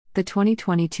The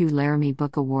 2022 Laramie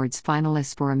Book Awards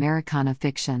finalists for Americana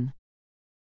Fiction.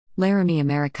 Laramie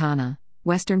Americana,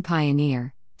 Western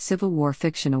Pioneer, Civil War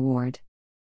Fiction Award.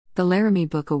 The Laramie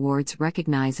Book Awards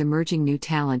recognize emerging new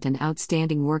talent and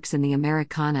outstanding works in the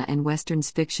Americana and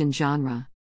Westerns fiction genre.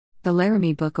 The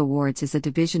Laramie Book Awards is a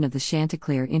division of the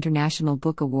Chanticleer International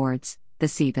Book Awards, the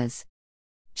CIBAs.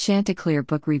 Chanticleer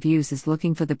Book Reviews is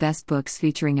looking for the best books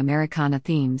featuring Americana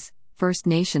themes, First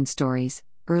Nation stories,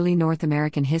 early North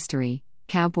American history,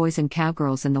 cowboys and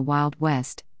cowgirls in the Wild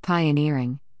West,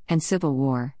 pioneering, and Civil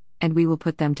War, and we will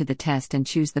put them to the test and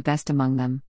choose the best among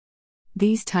them.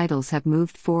 These titles have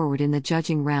moved forward in the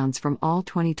judging rounds from all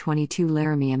 2022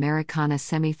 Laramie Americana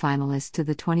semi-finalists to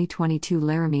the 2022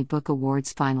 Laramie Book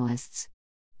Awards finalists.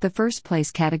 The first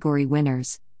place category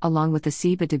winners, along with the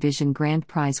CIBA Division Grand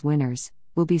Prize winners,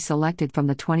 will be selected from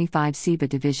the 25 CIBA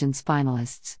Divisions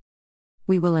finalists.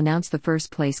 We will announce the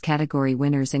first place category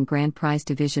winners and Grand Prize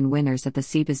Division winners at the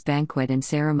CIBA's banquet and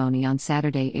ceremony on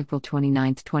Saturday, April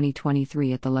 29,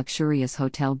 2023 at the luxurious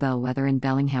Hotel Bellwether in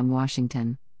Bellingham,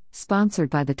 Washington, sponsored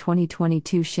by the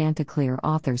 2022 Chanticleer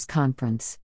Authors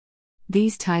Conference.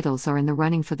 These titles are in the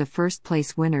running for the first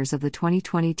place winners of the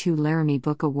 2022 Laramie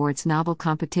Book Awards Novel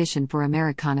Competition for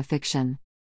Americana Fiction.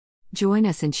 Join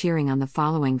us in cheering on the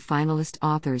following finalist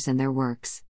authors and their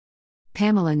works: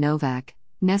 Pamela Novak,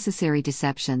 Necessary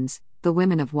Deceptions, The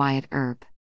Women of Wyatt Earp.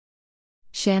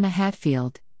 Shanna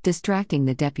Hatfield, Distracting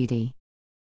the Deputy.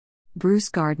 Bruce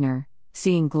Gardner,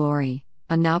 Seeing Glory,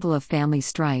 a novel of family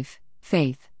strife,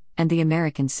 faith, and the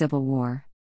American Civil War.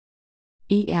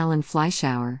 E. Alan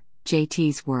Fleischauer,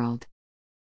 J.T.'s World.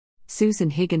 Susan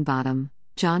Higginbottom,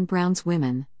 John Brown's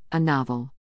Women, a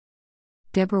novel.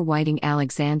 Deborah Whiting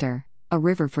Alexander, A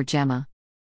River for Gemma.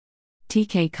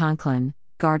 T.K. Conklin,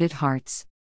 Guarded Hearts.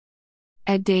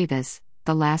 Ed Davis,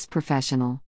 The Last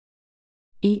Professional.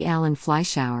 E. Alan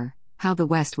Fleischauer, How the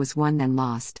West Was Won Then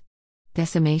Lost.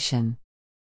 Decimation.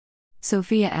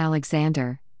 Sophia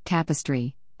Alexander,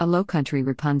 Tapestry, A Lowcountry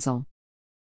Rapunzel.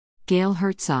 Gail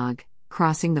Herzog,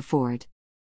 Crossing the Ford.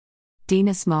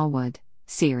 Dina Smallwood,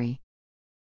 Siri.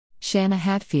 Shanna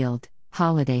Hatfield,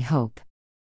 Holiday Hope.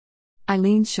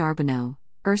 Eileen Charbonneau,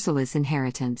 Ursula's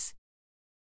Inheritance.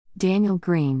 Daniel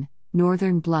Green,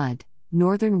 Northern Blood,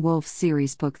 Northern Wolf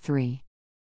Series Book 3.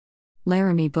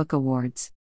 Laramie Book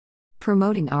Awards.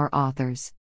 Promoting our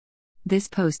authors. This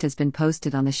post has been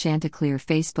posted on the Chanticleer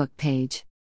Facebook page.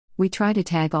 We try to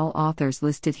tag all authors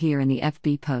listed here in the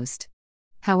FB post.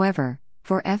 However,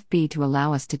 for FB to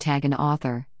allow us to tag an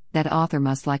author, that author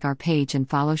must like our page and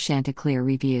follow Chanticleer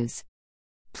Reviews.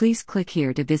 Please click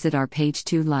here to visit our page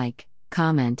to like,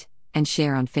 comment, and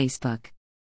share on Facebook.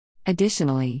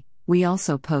 Additionally, we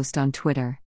also post on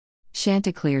Twitter.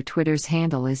 Chanticleer Twitter's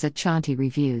handle is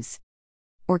 @ChantiReviews.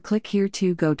 Or click here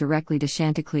to go directly to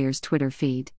Chanticleer's Twitter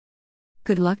feed.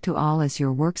 Good luck to all as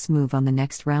your works move on the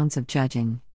next rounds of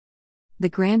judging. The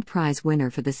grand prize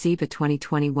winner for the CIBA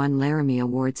 2021 Laramie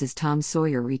Awards is Tom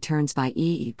Sawyer Returns by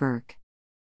E. E. Burke.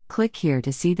 Click here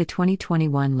to see the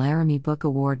 2021 Laramie Book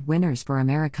Award winners for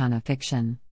Americana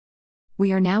Fiction.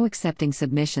 We are now accepting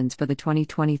submissions for the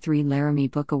 2023 Laramie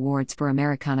Book Awards for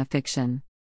Americana Fiction.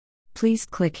 Please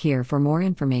click here for more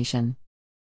information.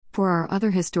 For our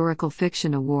other historical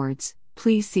fiction awards,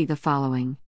 please see the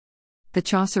following: the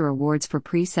Chaucer Awards for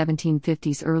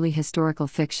pre-1750s early historical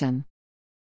fiction,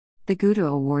 the Gouda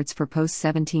Awards for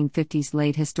post-1750s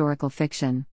late historical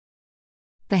fiction,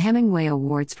 the Hemingway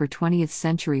Awards for 20th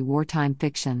century wartime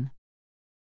fiction.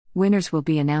 Winners will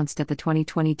be announced at the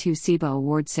 2022 CIBA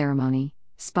Award ceremony,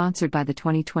 sponsored by the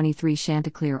 2023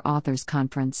 Chanticleer Authors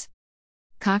Conference.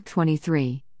 COC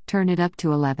 23, Turn It Up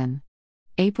to 11.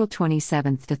 April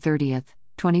 27th to 30th,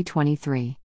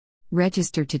 2023.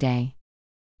 Register today.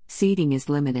 Seating is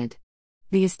limited.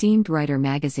 The esteemed Writer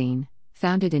magazine,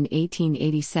 founded in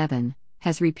 1887,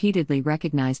 has repeatedly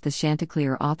recognized the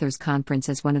Chanticleer Authors Conference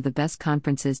as one of the best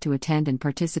conferences to attend and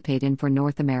participate in for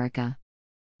North America.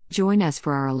 Join us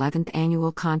for our 11th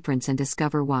annual conference and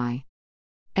discover why.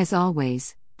 As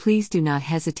always, please do not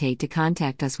hesitate to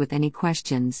contact us with any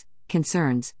questions,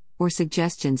 concerns, or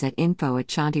suggestions at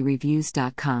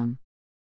info@chantireviews.com.